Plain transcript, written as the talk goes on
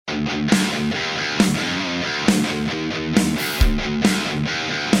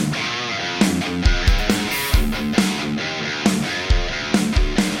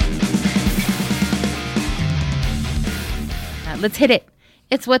Let's hit it.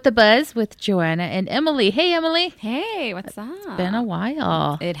 It's What the Buzz with Joanna and Emily. Hey, Emily. Hey, what's up? It's been a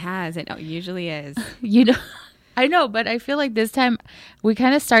while. It has. It usually is. I know, but I feel like this time we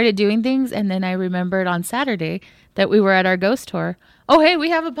kind of started doing things, and then I remembered on Saturday that we were at our ghost tour. Oh, hey,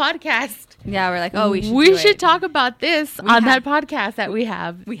 we have a podcast. Yeah, we're like, oh, we should talk about this that podcast that we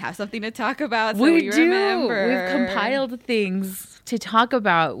have. We have something to talk about. So we do. Remember. We've compiled things to talk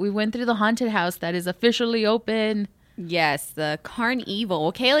about. We went through the haunted house that is officially open. Yes, the Carnival.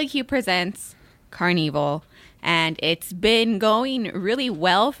 Well, KLAQ presents Carnival, and it's been going really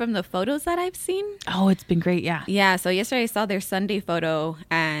well from the photos that I've seen. Oh, it's been great, yeah. Yeah, so yesterday I saw their Sunday photo,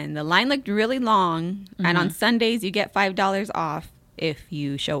 and the line looked really long. Mm-hmm. And on Sundays, you get $5 off if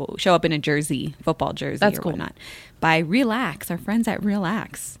you show up in a jersey, football jersey. That's or cool. Whatnot. By Relax, our friends at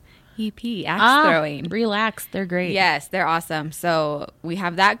Relax. EP, axe throwing. Relax, they're great. Yes, they're awesome. So we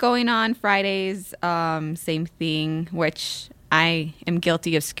have that going on Fridays. Same thing, which I am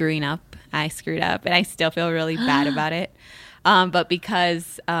guilty of screwing up. I screwed up, and I still feel really bad about it. But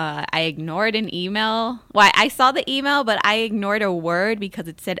because I ignored an email. Well, I saw the email, but I ignored a word because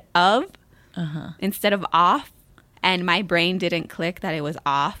it said of instead of off. And my brain didn't click that it was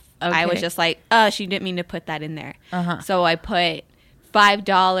off. Okay. I was just like, she didn't mean to put that in there. So I put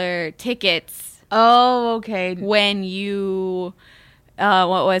 $5 tickets. Oh, okay. When you,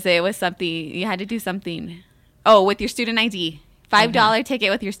 what was it? It was something, you had to do something. Oh, with your student ID. $5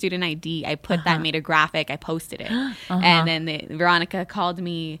 ticket with your student ID. I put that, made a graphic. I posted it. And then Veronica called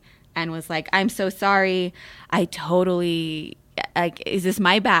me and was like, I'm so sorry. I totally, like, is this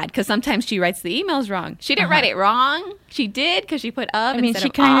my bad? Because sometimes she writes the emails wrong. She didn't write it wrong. She did because she put of instead of off. She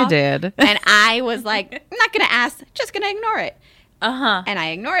kind of did. And I was like, I'm not going to ask. Just going to ignore it. And I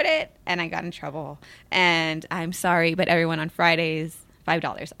ignored it, and I got in trouble. And I'm sorry, but everyone on Fridays,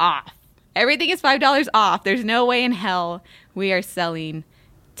 $5 off. Everything is $5 off. There's no way in hell we are selling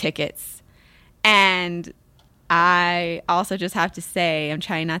tickets. And I also just have to say, I'm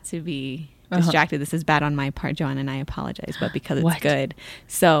trying not to be distracted. This is bad on my part, Joanna, and I apologize, but because it's good.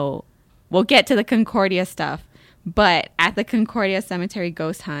 So we'll get to the Concordia stuff. But at the Concordia Cemetery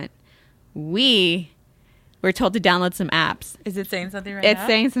Ghost Hunt, we're told to download some apps. Is it saying something right now? It's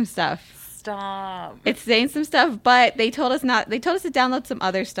saying some stuff. Stop. It's saying some stuff, but they told us not. They told us to download some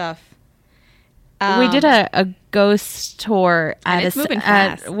other stuff. We did a ghost tour at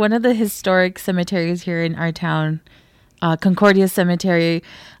one of the historic cemeteries here in our town, Concordia Cemetery.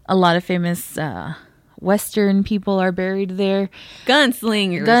 A lot of famous Western people are buried there.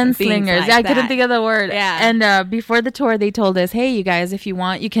 Gunslingers. Like I couldn't think of the word. Yeah. And before the tour, they told us, hey, you guys, if you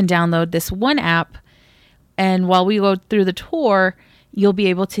want, you can download this one app. And while we go through the tour, you'll be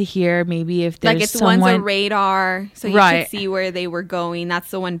able to hear maybe if there's someone. One's a radar, so you can see where they were going.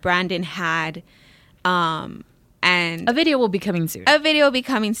 That's the one Brandon had. And a video will be coming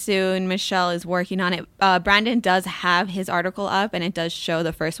soon. Michelle is working on it. Brandon does have his article up, and it does show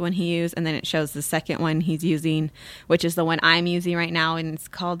the first one he used, and then it shows the second one he's using, which is the one I'm using right now, and it's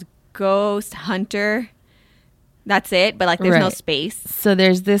called Ghost Hunter. That's it, but like there's no space. So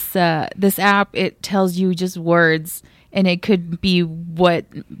there's this app. It tells you just words, and it could be what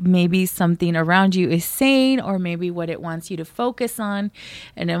maybe something around you is saying, or maybe what it wants you to focus on.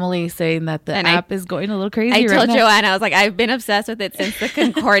 And Emily is saying that the app is going a little crazy. I told Joanna, I was like, I've been obsessed with it since the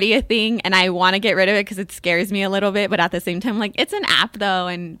Concordia thing, and I want to get rid of it because it scares me a little bit. But at the same time, like, it's an app though,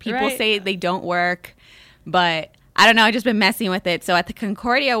 and people say they don't work, but I don't know. I've just been messing with it. So at the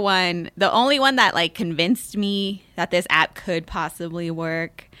Concordia one, the only one that like convinced me that this app could possibly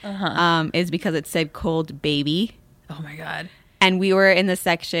work is because it said cold baby. Oh my God. And we were in the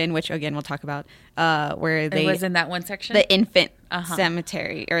section, which again we'll talk about, where it was in that one section? The infant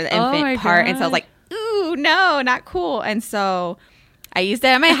cemetery or the infant part. God. And so I was like, ooh, no, not cool. And so I used it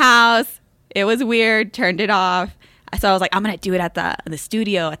at my house. It was weird, turned it off. So I was like, I'm going to do it at the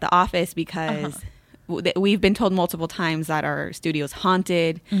studio, at the office, because we've been told multiple times that our studio's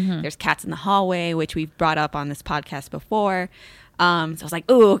haunted. There's cats in the hallway, which we've brought up on this podcast before. So I was like,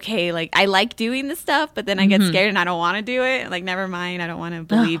 oh, okay. Like, I like doing this stuff, but then I get scared and I don't want to do it. Like, never mind. I don't want to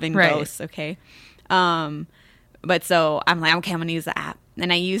believe in ghosts. Okay. But so I'm like, okay, I'm going to use the app.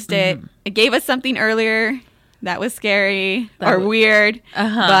 And I used it. It gave us something earlier that was scary or weird.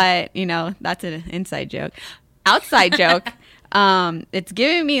 But, you know, that's an inside joke. Outside joke. It's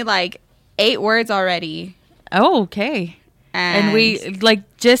giving me like 8 words already. Oh, okay. And we,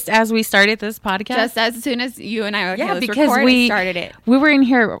 like, just as we started this podcast. Just as soon as you and I were let's record, we started it. We were in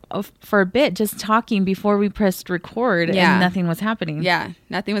here for a bit just talking before we pressed record, and nothing was happening. Yeah,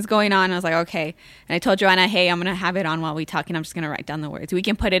 nothing was going on. I was like, okay. And I told Joanna, hey, I'm going to have it on while we talk, and I'm just going to write down the words. We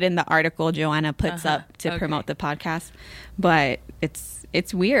can put it in the article Joanna puts up to promote the podcast. But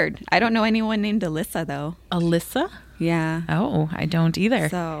it's weird. I don't know anyone named Alyssa, though. Alyssa? Yeah. Oh, I don't either.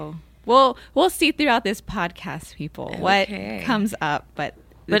 So... We'll see throughout this podcast, people, what comes up. But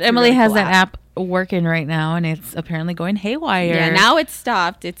Emily really has that app working right now, and it's apparently going haywire. Yeah, now it's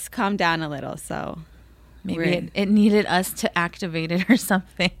stopped. It's calmed down a little, so maybe it needed us to activate it or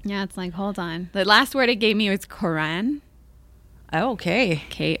something. Yeah, it's like, hold on. The last word it gave me was Quran. Oh, okay.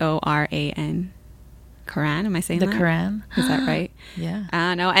 Koran. Quran, am I saying the that? The Quran. Is that right? Yeah. I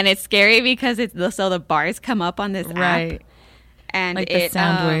don't know. And it's scary because so the bars come up on this app. And like the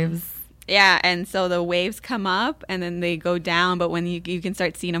sound waves. Yeah, and so the waves come up and then they go down, but when you can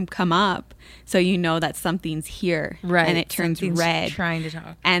start seeing them come up, so you know that something's here, right? And it turns red, trying to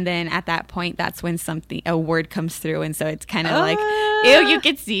talk. And then at that point, that's when a word comes through, and so it's kind of like, ew, you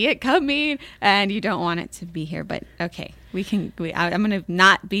can see it coming, and you don't want it to be here. But okay, I'm gonna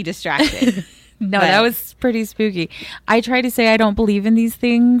not be distracted. No, that was pretty spooky. I try to say I don't believe in these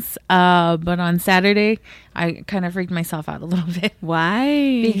things, but on Saturday, I kind of freaked myself out a little bit.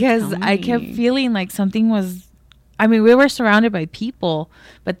 Why? Because I kept feeling like something was... I mean, we were surrounded by people,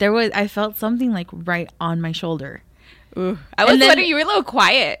 but I felt something like right on my shoulder. Ooh. I was wondering, you were a little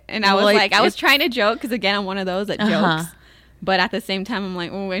quiet, and I was like I was trying to joke, because again, I'm one of those that jokes. But at the same time, I'm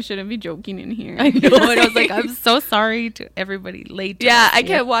like, oh, I shouldn't be joking in here. I know. And I was like, I'm so sorry to everybody late. Yeah, I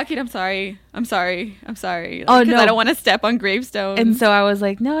kept walking. I'm sorry. Like, oh, no. I don't want to step on gravestones. And so I was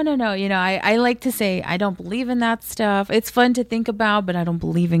like, no. You know, I like to say I don't believe in that stuff. It's fun to think about, but I don't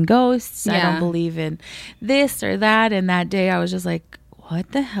believe in ghosts. Yeah. I don't believe in this or that. And that day I was just like,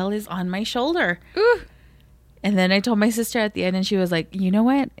 what the hell is on my shoulder? Ooh. And then I told my sister at the end, and she was like, you know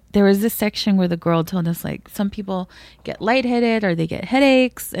what? There was this section where the girl told us, like, some people get lightheaded or they get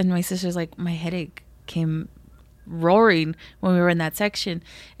headaches. And my sister's like, my headache came roaring when we were in that section.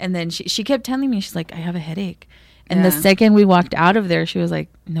 And then she kept telling me, she's like, I have a headache. And the second we walked out of there, she was like,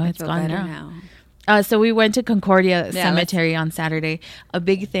 no, it's gone now. So we went to Concordia Cemetery on Saturday. A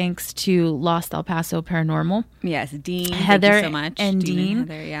big thanks to Lost El Paso Paranormal. Yes, Dean, Heather, thank you so much. And Dean. And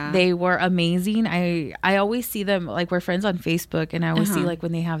Heather, yeah. They were amazing. I always see them, like, we're friends on Facebook, and I always see, like,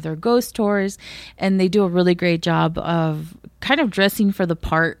 when they have their ghost tours, and they do a really great job of kind of dressing for the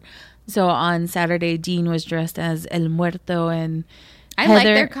part. So on Saturday, Dean was dressed as El Muerto, and I like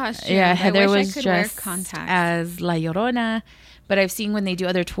their costumes. Yeah, Heather was dressed as La Llorona. But I've seen when they do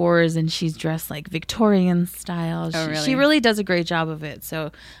other tours, and she's dressed like Victorian style. Oh, really? She really does a great job of it.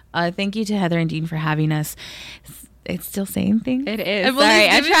 So thank you to Heather and Dean for having us. It's still saying things. It is. Sorry,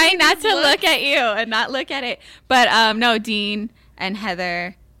 I'm trying not to look at you and not look at it. But no, Dean and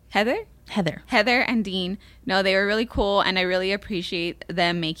Heather and Dean. No, they were really cool, and I really appreciate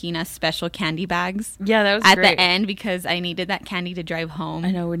them making us special candy bags. Yeah, that was at great. The end, because I needed that candy to drive home.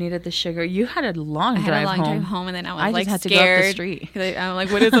 I know, we needed the sugar. You had a long drive home. I had a long drive home, and then I was like just had scared. To go up the street. I'm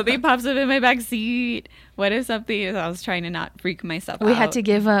like, what if something pops up in my back seat? What if something? I was trying to not freak myself out. We had to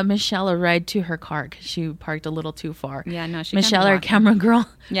give Michelle a ride to her car because she parked a little too far. Yeah, no, Michelle, our camera girl.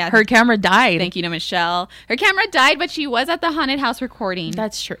 Yeah, her camera died. Thank you to Michelle. Her camera died, but she was at the haunted house recording.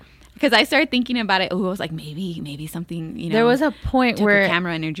 That's true. Because I started thinking about it. Oh, I was like, maybe something, you know. There was a point where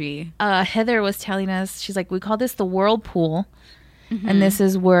camera energy. Heather was telling us, she's like, we call this the whirlpool. Mm-hmm. And this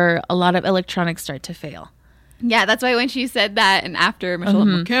is where a lot of electronics start to fail. Yeah, that's why when she said that, and after Michelle,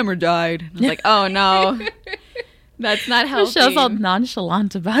 my camera died. I was like, oh no, that's not helping. Michelle's all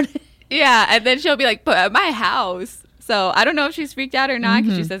nonchalant about it. Yeah, and then she'll be like, but at my house. So I don't know if she's freaked out or not,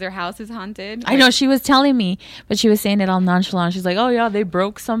 because she says her house is haunted. I know, she was telling me, but she was saying it all nonchalant. She's like, oh yeah, they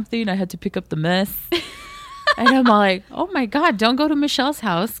broke something. I had to pick up the mess. And I'm all like, oh my God, don't go to Michelle's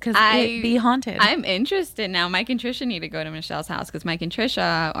house because it'd be haunted. I'm interested now. Mike and Trisha need to go to Michelle's house, because Mike and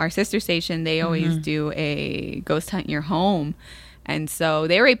Trisha, our sister station, they always do a ghost hunt your home. And so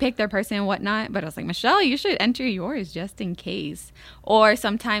they already picked their person and whatnot. But I was like, Michelle, you should enter yours just in case. Or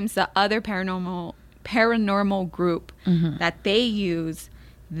sometimes the other paranormal group that they use,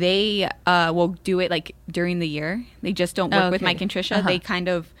 they will do it like during the year. They just don't work with Mike and Trisha. They kind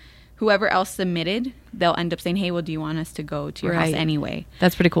of, whoever else submitted, they'll end up saying, hey, well, do you want us to go to your house anyway?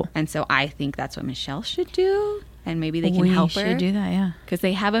 That's pretty cool. And so I think that's what Michelle should do, and maybe they can help her. We should do that, yeah. Because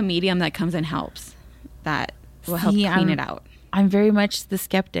they have a medium that comes and helps, that will help clean it out. I'm very much the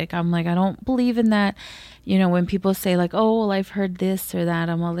skeptic. I'm like, I don't believe in that. You know, when people say like, oh, well, I've heard this or that,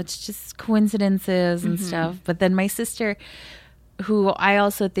 I'm well, it's just coincidences and stuff. But then my sister, who I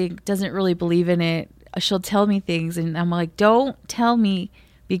also think doesn't really believe in it, she'll tell me things and I'm like, don't tell me,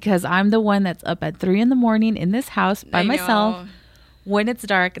 because I'm the one that's up at 3 a.m. in this house by myself. When it's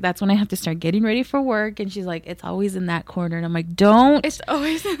dark, that's when I have to start getting ready for work. And she's like, it's always in that corner. And I'm like, don't it's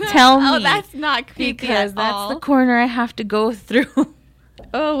always in that. Tell me. Oh, that's not creepy because that's the corner I have to go through.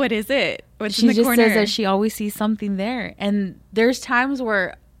 Oh, what is it? What's she in the just corner? says that she always sees something there. And there's times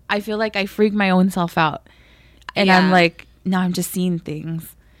where I feel like I freak my own self out. And I'm like, no, I'm just seeing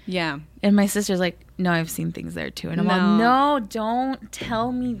things. Yeah. And my sister's like, no, I've seen things there too. And I'm like, no, don't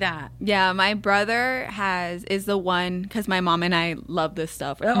tell me that. Yeah, my brother is the one, because my mom and I love this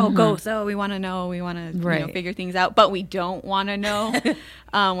stuff. Oh, ghosts. Oh, we want to know. We want to figure things out. But we don't want to know.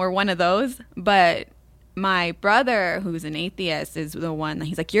 We're one of those. But my brother, who's an atheist, is the one that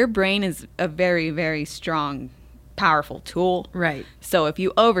he's like, your brain is a very, very strong, powerful tool. Right. So if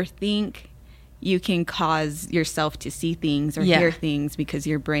you overthink, you can cause yourself to see things or hear things, because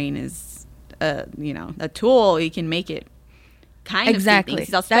your brain is a tool. You can make it kind of see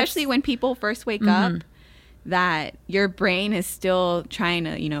things. Especially when people first wake up, that your brain is still trying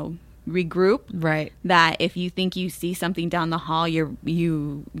to, regroup. Right. That if you think you see something down the hall, your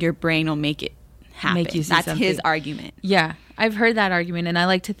brain will make it happen. Make you see That's something. his argument. Yeah. I've heard that argument, and I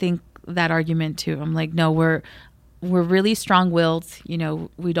like to think that argument too. I'm like, no, we're really strong-willed.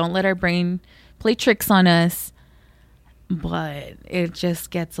 We don't let our brain play tricks on us. But it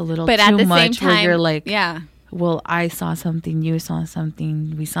just gets a little too much where you're like, well, I saw something, you saw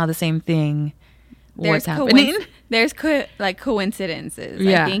something, we saw the same thing. What's happening? There's coincidences.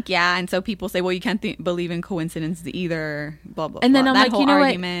 Yeah. I think, and so people say, well, you can't believe in coincidences either, blah, blah, and blah. then I'm that like,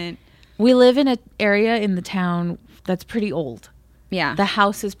 argument. What? We live in an area in the town that's pretty old. Yeah. The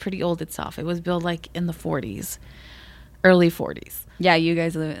house is pretty old itself. It was built like in the 40s, early 40s. Yeah, you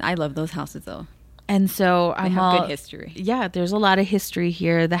guys I love those houses though. And so they have good history. Yeah, there's a lot of history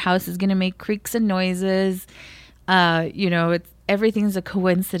here. The house is going to make creaks and noises. Everything's a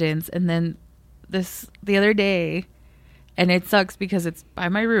coincidence. And then the other day, and it sucks because it's by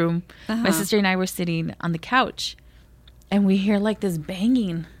my room. My sister and I were sitting on the couch, and we hear like this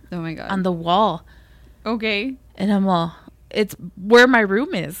banging. Oh my God. On the wall. Okay. And I'm all, it's where my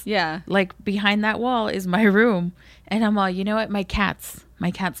room is. Yeah. Like behind that wall is my room. And I'm all, you know what? My cats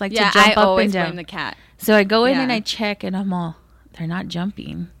like to jump up and down. Yeah, I always blame the cat. So I go in and I check, and I'm all, they're not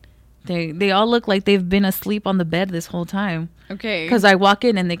jumping. They all look like they've been asleep on the bed this whole time. Okay. Because I walk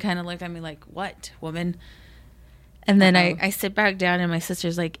in and they kind of look at me like, what, woman? And then I sit back down, and my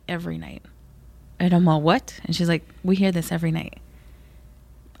sister's like, every night. And I'm all, what? And she's like, we hear this every night.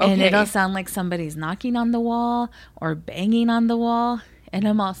 Okay. And it'll sound like somebody's knocking on the wall or banging on the wall. And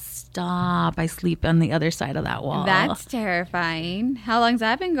I'm all, stop. I sleep on the other side of that wall. That's terrifying. How long's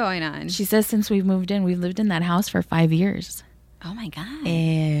that been going on? She says since we've moved in, we've lived in that house for 5 years. Oh, my God.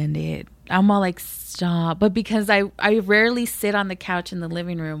 And I'm all like, stop. But because I rarely sit on the couch in the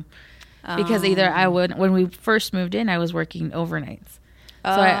living room. Because either when we first moved in, I was working overnights.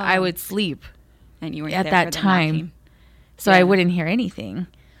 So I would sleep and you were at that time. Knocking. So I wouldn't hear anything.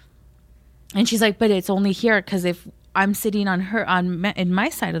 And she's like, but it's only here because if I'm sitting in my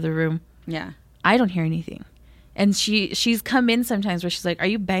side of the room, I don't hear anything. And she's come in sometimes where she's like, are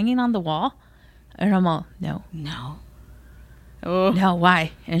you banging on the wall? And I'm all, no. Oh. No,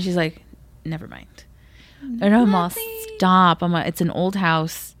 why? And she's like, never mind. And I'm all, stop. I'm like, it's an old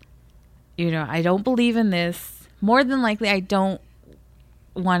house. I don't believe in this. More than likely, I don't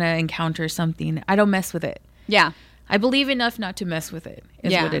want to encounter something. I don't mess with it. Yeah. I believe enough not to mess with it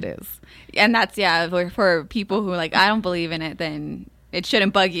is what it is. And that's, for people who are like, I don't believe in it, then it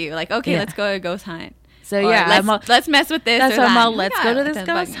shouldn't bug you. Like, okay, let's go to a ghost hunt. So, let's mess with this. That's what I'm all, let's go to this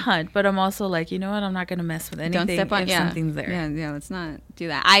ghost hunt. But I'm also like, you know what? I'm not going to mess with anything. Don't step on something's there. Yeah, let's not do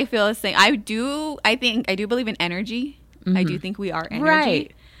that. I feel the same. I do believe in energy. Mm-hmm. I do think we are energy.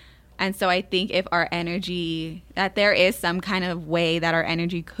 Right. And so I think if our energy, that there is some kind of way that our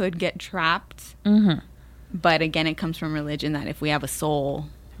energy could get trapped. Mm-hmm. But again, it comes from religion that if we have a soul.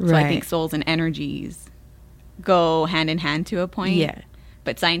 Right. So I think souls and energies go hand in hand to a point. Yeah.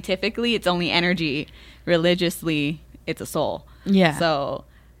 But scientifically, it's only energy. Religiously, it's a soul. Yeah. So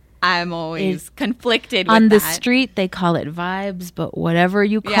I'm always conflicted with on the that. Street, they call it vibes, but whatever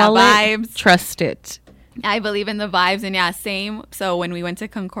you call it, trust it. I believe in the vibes, and same. So when we went to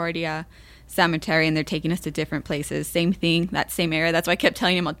Concordia Cemetery and they're taking us to different places, same thing, that same area. That's why I kept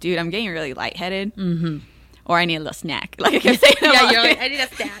telling him, dude, I'm getting really lightheaded. Mm-hmm. Or I need a little snack. Like I kept saying, you're like, I need a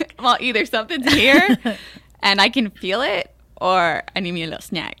snack. Well, either something's here and I can feel it, or I need me a little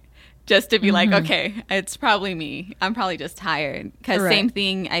snack. Just to be like, okay, it's probably me. I'm probably just tired. Because same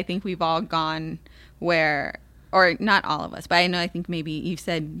thing, I think we've all gone where, or not all of us, but I think maybe you've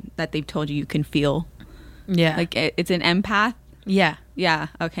said that they've told you can feel. Yeah. Like it's an empath. Yeah. Yeah.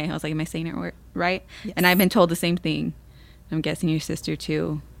 Okay. I was like, am I saying it right? Yes. And I've been told the same thing. I'm guessing your sister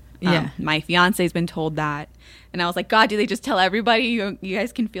too. Yeah. My fiance's been told that. And I was like, God, do they just tell everybody you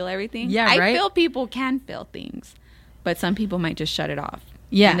guys can feel everything? Yeah, I feel people can feel things, but some people might just shut it off.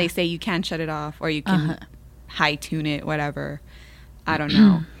 Yeah. And they say you can shut it off or you can high tune it, whatever. I don't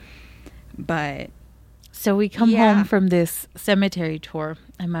know. But so we come home from this cemetery tour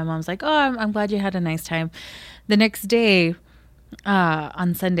and my mom's like, oh, I'm glad you had a nice time. The next day,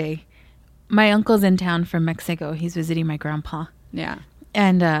 on Sunday, my uncle's in town from Mexico. He's visiting my grandpa. Yeah.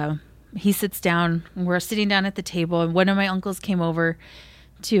 And he sits down. We're sitting down at the table, and one of my uncles came over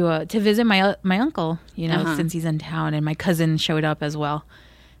to visit my uncle, since he's in town, and my cousin showed up as well.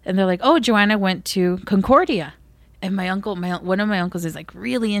 And they're like, "Oh, Joanna went to Concordia." And my uncle, one of my uncles is like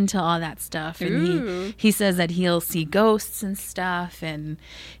really into all that stuff, and he says that he'll see ghosts and stuff, and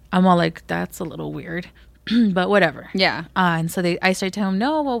I'm all like, "That's a little weird." But whatever. Yeah. And so I started telling him,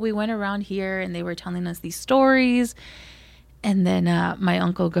 no, well, we went around here and they were telling us these stories. And then my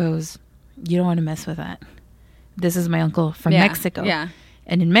uncle goes, you don't want to mess with that. This is my uncle from Mexico. Yeah.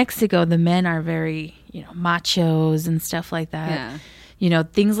 And in Mexico, the men are very, machos and stuff like that. Yeah.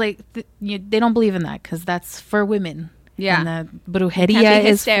 Things like, they don't believe in that because that's for women. Yeah. And the brujeria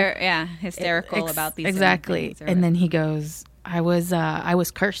is hysterical about these exactly. And then he goes, I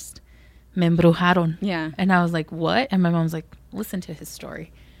was cursed. Me embrujaron. Yeah. And I was like, what? And my mom's like, listen to his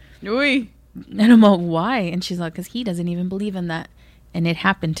story. Uy. And I'm like, why? And she's like, because he doesn't even believe in that. And it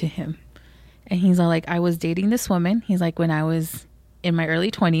happened to him. And he's all like, I was dating this woman. He's like, when I was in my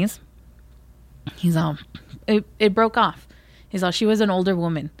early 20s, he's all, it broke off. He's all, she was an older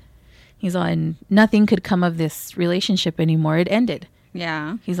woman. He's all, and nothing could come of this relationship anymore. It ended.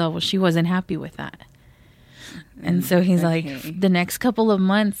 Yeah. He's all, well, she wasn't happy with that. And so he's like, the next couple of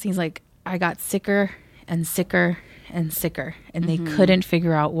months, he's like, I got sicker and sicker and sicker, and they couldn't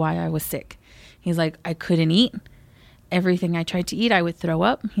figure out why I was sick. He's like, I couldn't eat. Everything I tried to eat, I would throw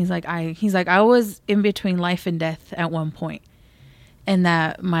up. He's like, I was in between life and death at one point. And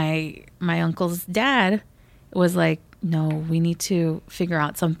that my uncle's dad was like, no, we need to figure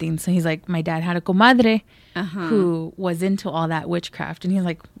out something. So he's like, my dad had a comadre who was into all that witchcraft. And he's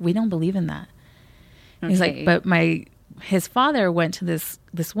like, we don't believe in that. Okay. He's like, but his father went to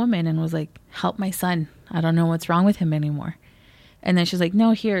this woman and was like, help my son. I don't know what's wrong with him anymore. And then she's like,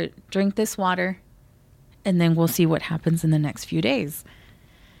 no, here, drink this water. And then we'll see what happens in the next few days.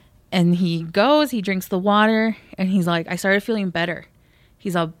 And he goes, he drinks the water, and he's like, I started feeling better.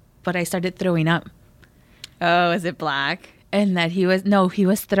 He's all, but I started throwing up. Oh, is it black? And that he was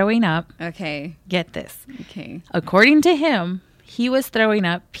throwing up. Okay. Get this. Okay. According to him, he was throwing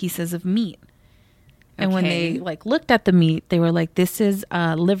up pieces of meat. And when they looked at the meat, they were like, this is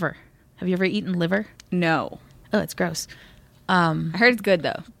liver. Have you ever eaten liver? No. Oh, it's gross. I heard it's good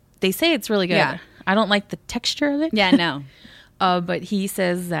though. They say it's really good. Yeah. I don't like the texture of it. Yeah, no. But he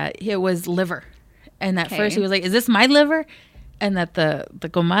says that it was liver. And at first he was like, is this my liver? And that the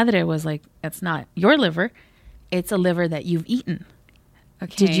comadre was like, it's not your liver. It's a liver that you've eaten.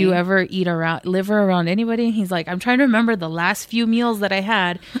 Okay. Did you ever eat liver around anybody? He's like, I'm trying to remember the last few meals that I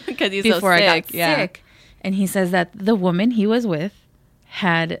had before I got sick. And he says that the woman he was with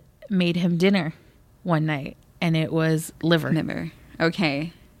had made him dinner one night, and it was liver. Liver.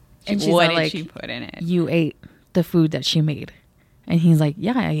 Okay. And she's what did like, she put in it? You ate the food that she made. And he's like,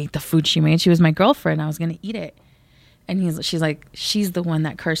 yeah, I ate the food she made. She was my girlfriend. I was going to eat it. And she's like, she's the one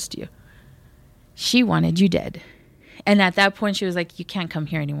that cursed you. She wanted you dead. And at that point, she was like, you can't come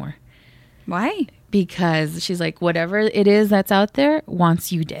here anymore. Why? Because she's like, whatever it is that's out there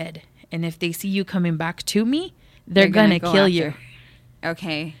wants you dead. And if they see you coming back to me, they're going to kill you.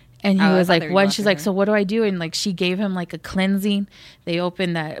 Okay. And he was like, what? She's like, so what do I do? And like, she gave him like a cleansing. They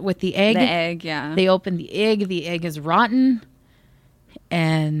opened that with the egg. The egg, yeah. They opened the egg. The egg is rotten.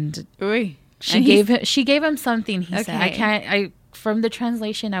 And she gave him something. He said, from the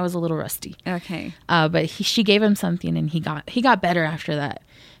translation, I was a little rusty. Okay. But she gave him something, and he got better after that.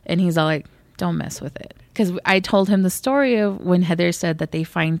 And he's all like, don't mess with it. Because I told him the story of when Heather said that they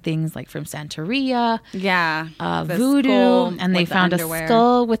find things like from Santeria, voodoo, and they found a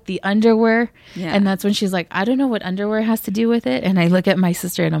skull with the underwear. Yeah. And that's when she's like, I don't know what underwear has to do with it. And I look at my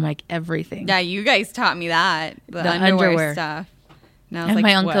sister and I'm like, everything. Yeah, you guys taught me that. The underwear stuff. And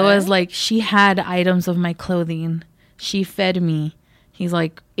my uncle was like, she had items of my clothing. She fed me. He's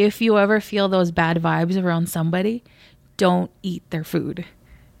like, if you ever feel those bad vibes around somebody, don't eat their food.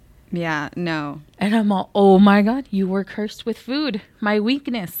 Yeah, no. And I'm all, oh my God, you were cursed with food. My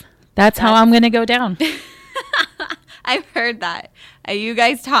weakness. That's how I'm going to go down. I've heard that. You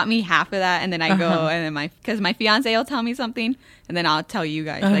guys taught me half of that, and then I go, and then because my fiance will tell me something, and then I'll tell you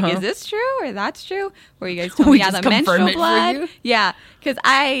guys, like, is this true or that's true? Or you guys told me the menstrual blood. Yeah, because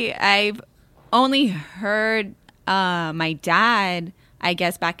I've only heard my dad, I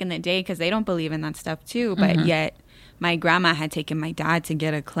guess, back in the day, because they don't believe in that stuff too, but yet my grandma had taken my dad to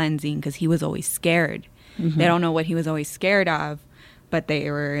get a cleansing because he was always scared. They don't know what he was always scared of. But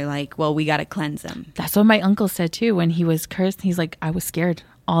they were like, well, we got to cleanse him. That's what my uncle said, too. When he was cursed, he's like, I was scared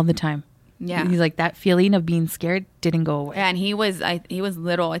all the time. Yeah. He's like, that feeling of being scared didn't go away. And he was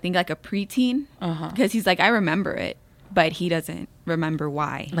little, I think like a preteen. Because he's like, I remember it. But he doesn't remember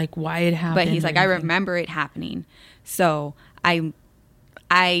why. Like why it happened. But he's like, I remember it happening. So I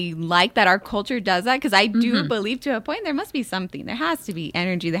like that our culture does that. Because I do believe to a point there must be something. There has to be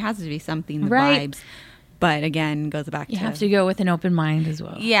energy. There has to be something. The vibes. But again, goes back to... You have to go with an open mind as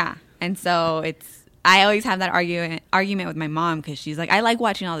well. Yeah. And so I always have that argument with my mom because she's like, I like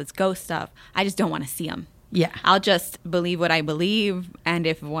watching all this ghost stuff. I just don't want to see them. Yeah. I'll just believe what I believe. And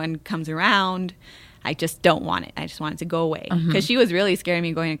if one comes around, I just don't want it. I just want it to go away. Because she was really scared of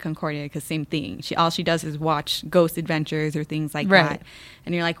me going to Concordia because same thing. All she does is watch ghost adventures or things like that.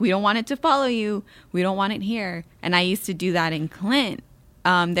 And you're like, we don't want it to follow you. We don't want it here. And I used to do that in Clint.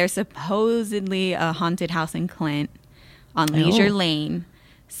 There's supposedly a haunted house in Clint on Leisure Lane.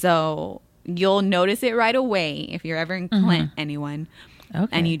 So you'll notice it right away if you're ever in Clint, anyone. Okay.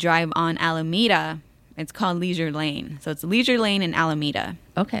 And you drive on Alameda. It's called Leisure Lane. So it's Leisure Lane in Alameda.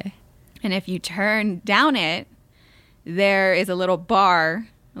 Okay. And if you turn down it, there is a little bar,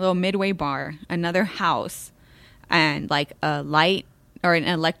 a little midway bar, another house, and like a light or an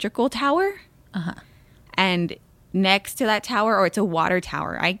electrical tower. And next to that tower, or it's a water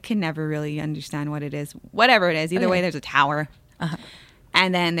tower. I can never really understand what it is. Whatever it is. Either way, there's a tower.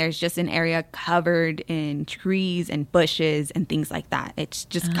 And then there's just an area covered in trees and bushes and things like that. It's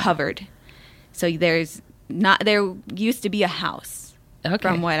just covered. So there used to be a house,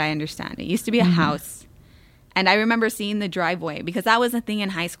 from what I understand. It used to be a house. And I remember seeing the driveway because that was the thing in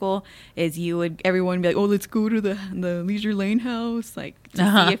high school is everyone would be like, oh, let's go to the Leisure Lane house, like to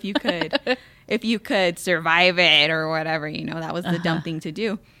see if you could survive it or whatever, that was the dumb thing to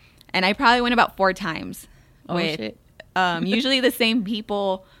do. And I probably went about 4 times with usually the same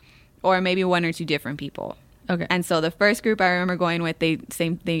people or maybe 1 or 2 different people. Okay. And so the first group I remember going with,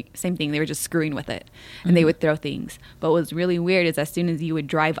 same thing. They were just screwing with it and they would throw things. But what was really weird is as soon as you would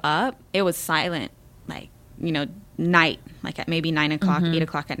drive up, it was silent, like, night, like at maybe 9 o'clock, 8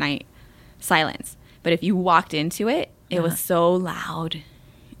 o'clock at night, silence. But if you walked into it, it was so loud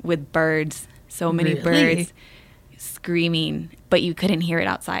with birds. So many birds screaming, but you couldn't hear it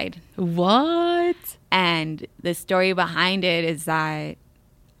outside. What? And the story behind it is that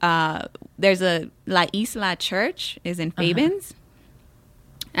there's a La Isla church is in Fabens.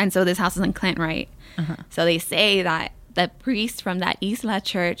 And so this house is in Clint, right? So they say that the priest from that Isla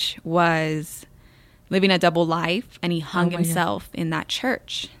church was living a double life and he hung himself in that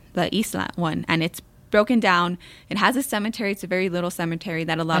church, the Isla one. And it's broken down. It has a cemetery. It's a very little cemetery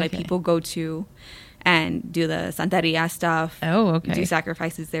that a lot of people go to and do the Santeria stuff. Do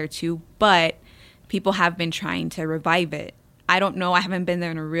sacrifices there too. But people have been trying to revive it. I don't know. I haven't been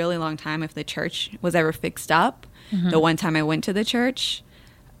there in a really long time if the church was ever fixed up. The one time I went to the church,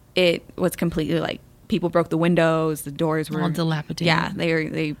 it was completely like people broke the windows. The doors were all dilapidated.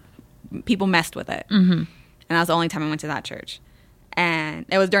 Yeah, people messed with it. And that was the only time I went to that church. And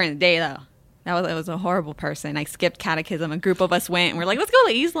it was during the day though. It was a horrible person. I skipped catechism. A group of us went and we're like, let's go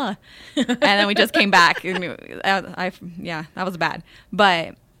to Isla. And then we just came back. And that was bad.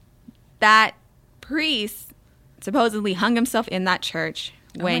 But that priest supposedly hung himself in that church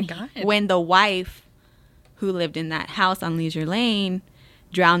when the wife who lived in that house on Leisure Lane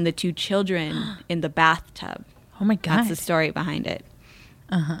drowned the 2 children in the bathtub. Oh my God. That's the story behind it.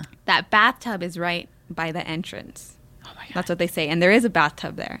 That bathtub is right by the entrance. Oh my God. That's what they say. And there is a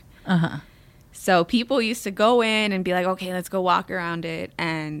bathtub there. So people used to go in and be like, okay, let's go walk around it.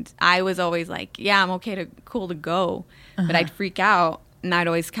 And I was always like, yeah, I'm cool to go. But I'd freak out and I'd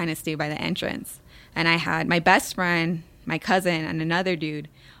always kind of stay by the entrance. And I had my best friend, my cousin, and another dude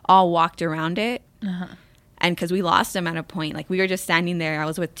all walked around it. And because we lost him at a point, like we were just standing there. I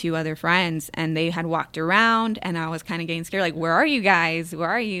was with 2 other friends and they had walked around and I was kind of getting scared. Like, where are you guys? Where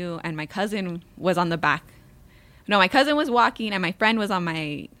are you? And my cousin was on the back. No, my cousin was walking and my friend was on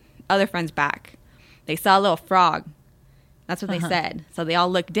my other friend's back. They saw a little frog. That's what they said. So they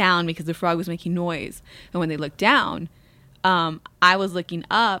all looked down because the frog was making noise. And when they looked down, I was looking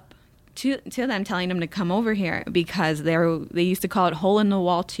up to them, telling them to come over here because they used to call it hole in the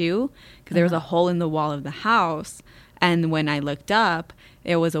wall too, because there was a hole in the wall of the house. And when I looked up,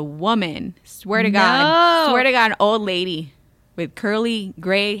 it was a woman. Swear to God, an old lady with curly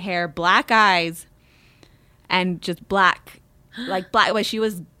gray hair, black eyes, and just black. But she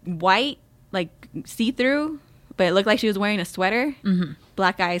was white, like see-through, but it looked like she was wearing a sweater. Mm-hmm.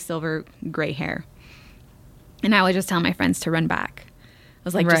 Black eyes, silver, gray hair. And I would just tell my friends to run back. I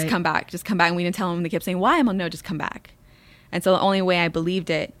was like, just come back. Just come back. And we didn't tell them. They kept saying, why? I'm like, no, just come back. And so the only way I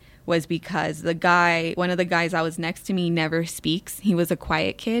believed it was because one of the guys that was next to me never speaks. He was a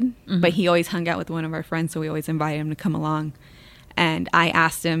quiet kid, but he always hung out with one of our friends, so we always invited him to come along. And I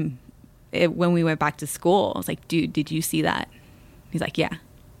asked him when we went back to school, I was like, dude, did you see that? He's like, yeah,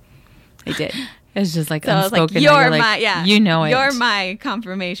 I did. It's just like so unspoken. I was like, you're my, yeah, you know it. You're my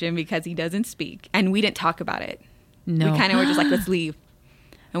confirmation because he doesn't speak. And we didn't talk about it. No. We kind of were just like, let's leave.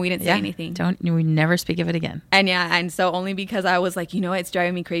 And we didn't say anything. We never speak of it again. And so only because I was like, it's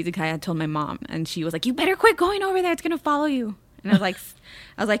driving me crazy because I had told my mom. And she was like, you better quit going over there. It's going to follow you. And I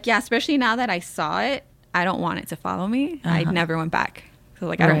was like, yeah, especially now that I saw it, I don't want it to follow me. I never went back.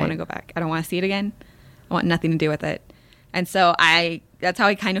 So I don't want to go back. I don't want to see it again. I want nothing to do with it. And so that's how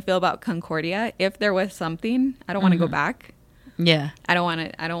I kind of feel about Concordia. If there was something, I don't want to go back. Yeah. I don't want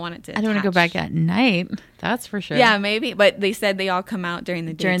it to I don't want to go back at night. That's for sure. Yeah, maybe. But they said they all come out during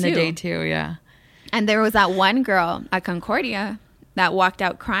the day the day too, yeah. And there was that one girl at Concordia that walked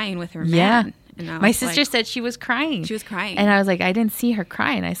out crying with her man. And my sister said she was crying. She was crying. And I was like, I didn't see her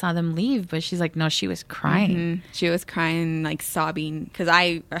crying. I saw them leave. But she's like, no, she was crying. Mm-hmm. She was crying, like sobbing. Because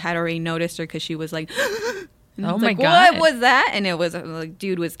I had already noticed her because she was like, oh my God. What was that? And it was like,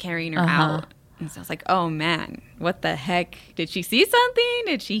 dude was carrying her out. And so I was like, oh man, what the heck? Did she see something?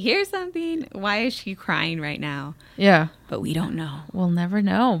 Did she hear something? Why is she crying right now? Yeah. But we don't know. We'll never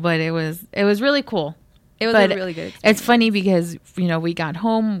know. But it was really cool. It was a really good experience. It's funny because, we got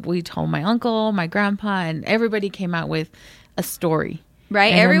home, we told my uncle, my grandpa, and everybody came out with a story.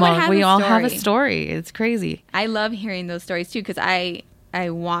 Right? Everyone has a story. We all have a story. It's crazy. I love hearing those stories too because I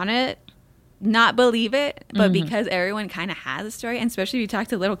want to not believe it, but because everyone kind of has a story, and especially if you talk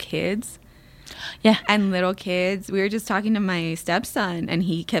to little kids. Yeah. And little kids. We were just talking to my stepson, and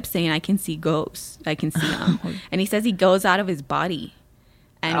he kept saying, I can see ghosts. I can see them. And he says he goes out of his body.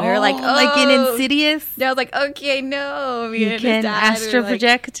 And we were like, oh. Like in Insidious? Yeah, I was like, okay, no. You can astral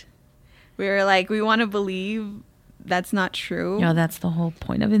project? We were like, we want to believe that's not true. No, that's the whole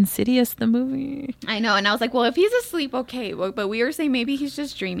point of Insidious, the movie. I know. And I was like, well, if he's asleep, okay. But we were saying maybe he's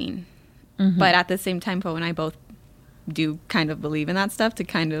just dreaming. But at the same time, Poe and I both do kind of believe in that stuff to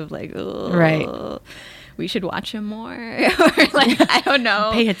kind of like, right, we should watch him more. Or like, I don't know.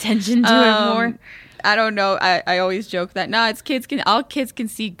 Pay attention to him more. I don't know. I always joke that, no, all kids can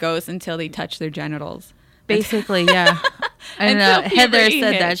see ghosts until they touch their genitals. Basically, yeah. And Heather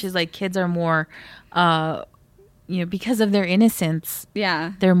said that. She's like, kids are more, because of their innocence.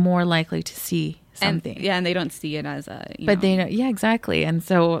 Yeah. They're more likely to see something. And they don't see it as a, they know. Yeah, exactly. And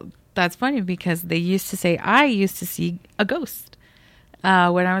so that's funny because they used to say, I used to see a ghost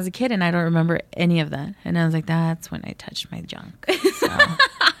when I was a kid, and I don't remember any of that. And I was like, that's when I touched my junk. So.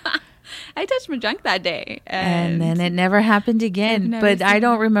 I touched my junk that day. And then it never happened again. But I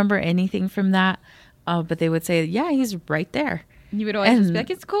don't remember anything from that. But they would say, yeah, he's right there. You would always just be like,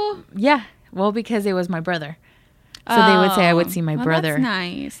 it's cool. Yeah. Well, because it was my brother. So they would say I would see my brother. That's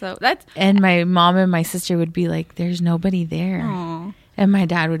nice. So and my mom and my sister would be like, there's nobody there. Aww. And my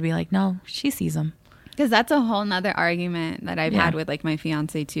dad would be like, no, she sees him. Because that's a whole nother argument that I've had with like my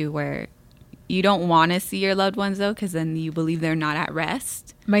fiance too, where you don't want to see your loved ones though, because then you believe they're not at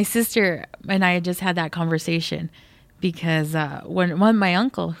rest. My sister and I just had that conversation because when my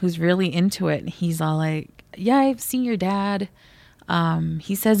uncle, who's really into it, he's all like, yeah, I've seen your dad.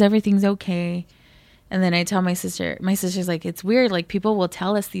 He says everything's okay. And then I tell my sister's like, it's weird. Like people will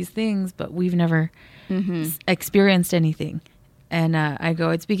tell us these things, but we've never experienced anything. And I go,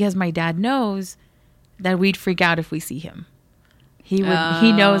 it's because my dad knows that we'd freak out if we see him. He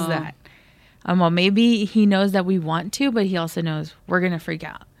knows that. Well, maybe he knows that we want to, but he also knows we're going to freak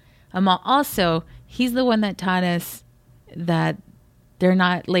out. Also, he's the one that taught us that they're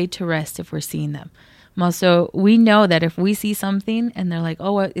not laid to rest if we're seeing them. So we know that if we see something and they're like,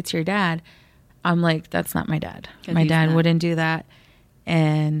 oh, it's your dad. I'm like, that's not my dad. My dad wouldn't do that.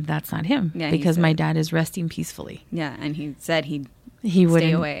 And that's not him because my dad is resting peacefully. Yeah, and he said he wouldn't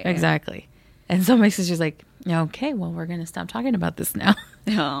stay away. Exactly. And so my sister's like, okay, well, we're going to stop talking about this now.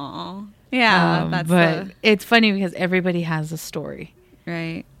 Oh, yeah. But it's funny because everybody has a story.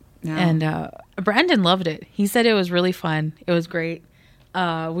 Right. Yeah. And Brandon loved it. He said it was really fun. It was great.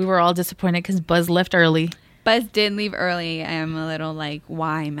 We were all disappointed because Buzz left early. Buzz did leave early. I'm a little like,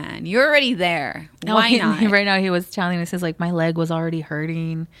 why, man? You're already there. Why not? Right now, he was telling us, he's like, my leg was already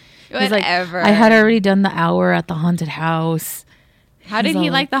hurting. Whatever. Like, I had already done the hour at the haunted house. How did he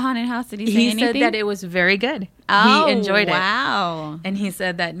like the haunted house? Did he say anything? He said that it was very good. Oh, he enjoyed it. Wow. And he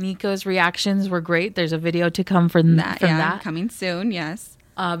said that Nico's reactions were great. There's a video to come from that. Coming soon, yes.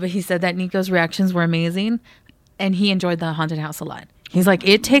 But he said that Nico's reactions were amazing. And he enjoyed the haunted house a lot. He's like,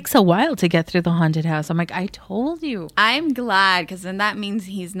 it takes a while to get through the haunted house. I'm like, I told you. I'm glad, because then that means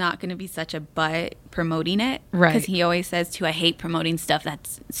he's not going to be such a butt promoting it. Right. Because he always says, I hate promoting stuff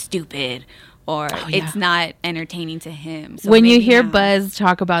that's stupid or it's not entertaining to him. So when you hear Buzz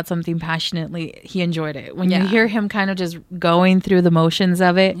talk about something passionately, he enjoyed it. When you hear him kind of just going through the motions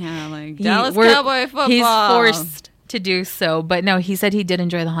of it. Yeah, like Dallas Cowboy football. He's forced to do so, but no, he said he did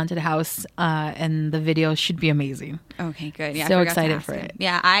enjoy the haunted house, and the video should be amazing. Okay, good. Yeah, so excited for it.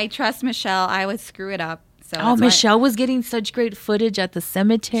 Yeah, I trust Michelle. I would screw it up. So Michelle was getting such great footage at the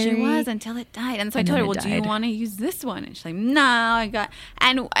cemetery. She was until it died, and so I told her, "Well, do you want to use this one?" And she's like, "No, I got."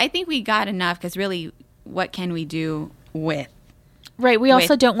 And I think we got enough because really, what can we do with? Right. We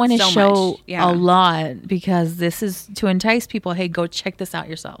also don't want to show a lot because this is to entice people. Hey, go check this out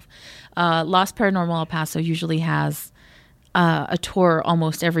yourself. Lost Paranormal El Paso usually has a tour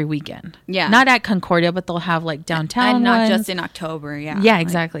almost every weekend. Yeah. Not at Concordia, but they'll have like downtown and not ones. just in October. Yeah. Yeah,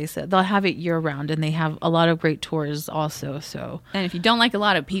 exactly. So they'll have it year round, and they have a lot of great tours also. So. And if you don't like a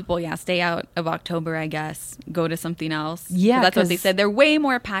lot of people, stay out of October, I guess. Go to something else. Yeah. That's what they said. They're way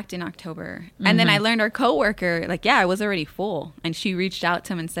more packed in October. Mm-hmm. And then I learned our coworker, I was already full. And she reached out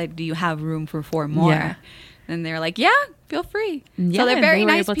to him and said, do you have room for 4 more? Yeah. And they're like, yeah, feel free. Yeah, so they're very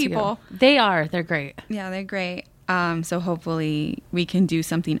nice people. They are. They're great. Yeah, they're great. So hopefully we can do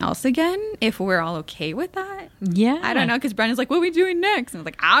something else again if we're all okay with that. Yeah. I don't know, because Brendan's like, what are we doing next? And I was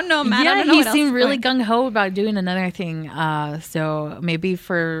like, I don't know, man. Yeah, he seemed really gung-ho about doing another thing. So maybe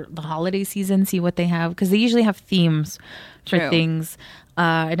for the holiday season, see what they have. Because they usually have themes for things.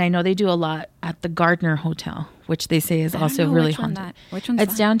 And I know they do a lot at the Gardner Hotel, which they say is also really haunted. Which one's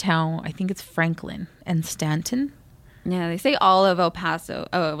It's downtown. I think it's Franklin and Stanton. Yeah, they say all of El Paso,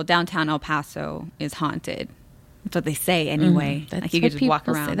 downtown El Paso is haunted. That's what they say anyway. That's like you could just walk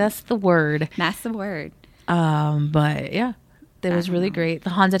around. Say. That's the word. That's the word. But yeah, it was really great.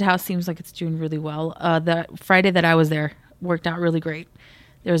 The haunted house seems like it's doing really well. The Friday that I was there worked out really great.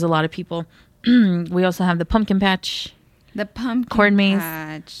 There was a lot of people. We also have the pumpkin patch. The pumpkin corn maze.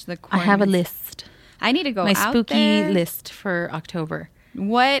 Patch. I have a list. I need to go my out spooky there. list for October.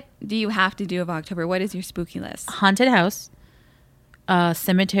 What do you have to do of October? What is your spooky list? Haunted house,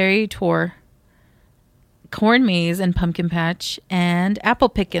 cemetery tour, corn maze and pumpkin patch, and apple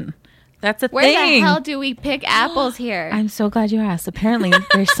picking. That's a thing. Where the hell do we pick apples here? I'm so glad you asked. Apparently,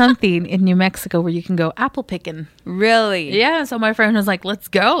 there's something in New Mexico where you can go apple picking. Really? Yeah. So my friend was like, let's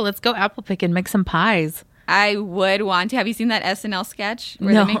go apple picking, make some pies. I would want to. Have you seen that SNL sketch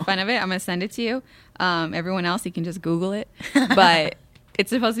where they make fun of it? I'm going to send it to you. Everyone else, you can just Google it. But it's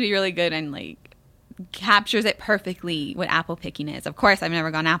supposed to be really good and captures it perfectly what apple picking is. Of course, I've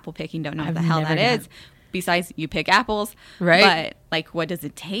never gone apple picking. Don't know what the hell that is. Besides, you pick apples, right? But what does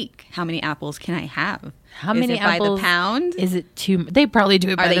it take? How many apples can I have? How many apples by the pound? Is it too? They probably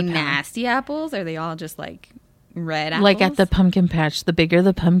do it by the pound. Are they nasty apples? Are they all just red apples? Like at the pumpkin patch, the bigger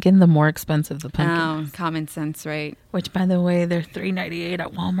the pumpkin, the more expensive the pumpkin. Oh, common sense, right? Which, by the way, they're $3.98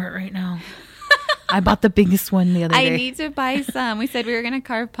 at Walmart right now. I bought the biggest one the other day. I need to buy some. We said we were going to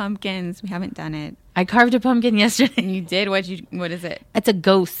carve pumpkins. We haven't done it. I carved a pumpkin yesterday. You did? What is it? It's a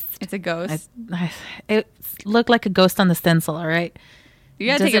ghost. It's a ghost? It looked like a ghost on the stencil, all right? You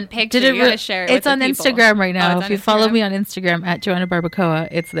got to take a picture. You got to share it It's on Instagram right now. If you follow me on Instagram at Joanna Barbacoa,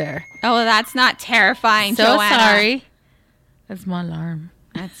 it's there. Oh, that's not terrifying, so Joanna. Sorry. That's my alarm.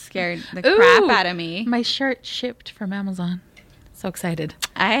 That scared the crap out of me. My shirt shipped from Amazon. So excited.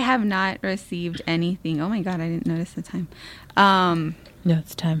 I have not received anything. Oh my God, I didn't notice the time. No,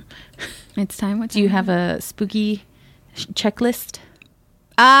 it's time. It's time. What time? Do you have a spooky checklist?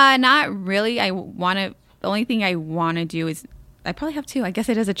 Not really. The only thing I want to do is, I probably have 2. I guess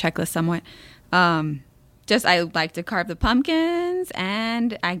it is a checklist somewhat. Just I like to carve the pumpkins,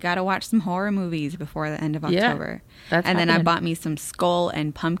 and I gotta watch some horror movies before the end of October. That's and then I bought me some skull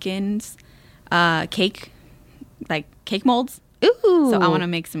and pumpkins cake molds. Ooh! So I want to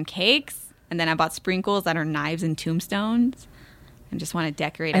make some cakes, and then I bought sprinkles that are knives and tombstones, and just want to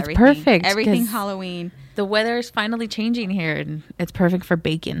decorate everything. Perfect. Everything Halloween. The weather is finally changing here, and it's perfect for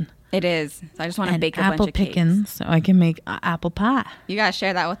baking. It is. So I just want to bake a apple bunch of picking cakes. so I can make apple pie. You got to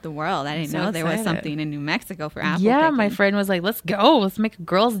share that with the world. I didn't know there was something in New Mexico for apple picking. picking. My friend was like, let's go. Let's make a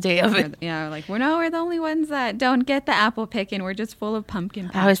girl's day of it. Yeah, like, we're the only ones that don't get the apple picking. We're just full of pumpkin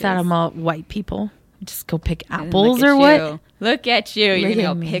patches. I always thought I'm all white people. Just go pick apples or what? Look at you. You're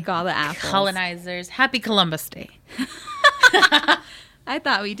going to go pick all the apples. Colonizers. Happy Columbus Day. I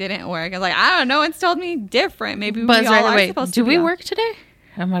thought we didn't work. I was like, I don't know. No one's told me different. Maybe we all are supposed to. Do we work today?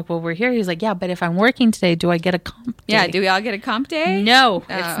 I'm like, well, we're here. He's like, yeah, but if I'm working today, do I get a comp day? Yeah, do we all get a comp day? No,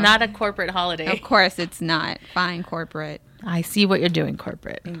 it's not a corporate holiday. Of course it's not. Fine, corporate. I see what you're doing,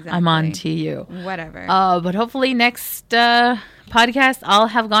 corporate. Exactly. I'm on to you. Whatever. But hopefully next podcast, I'll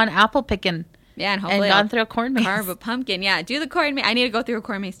have gone apple picking. Yeah, and hopefully gone through a corn maze. Carve a pumpkin. Yeah, do the corn maze. I need to go through a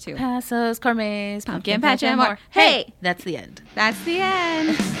corn maze too. Passos, corn maze, pumpkin patch and more. Hey! That's the end. That's the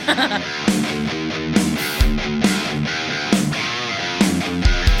end.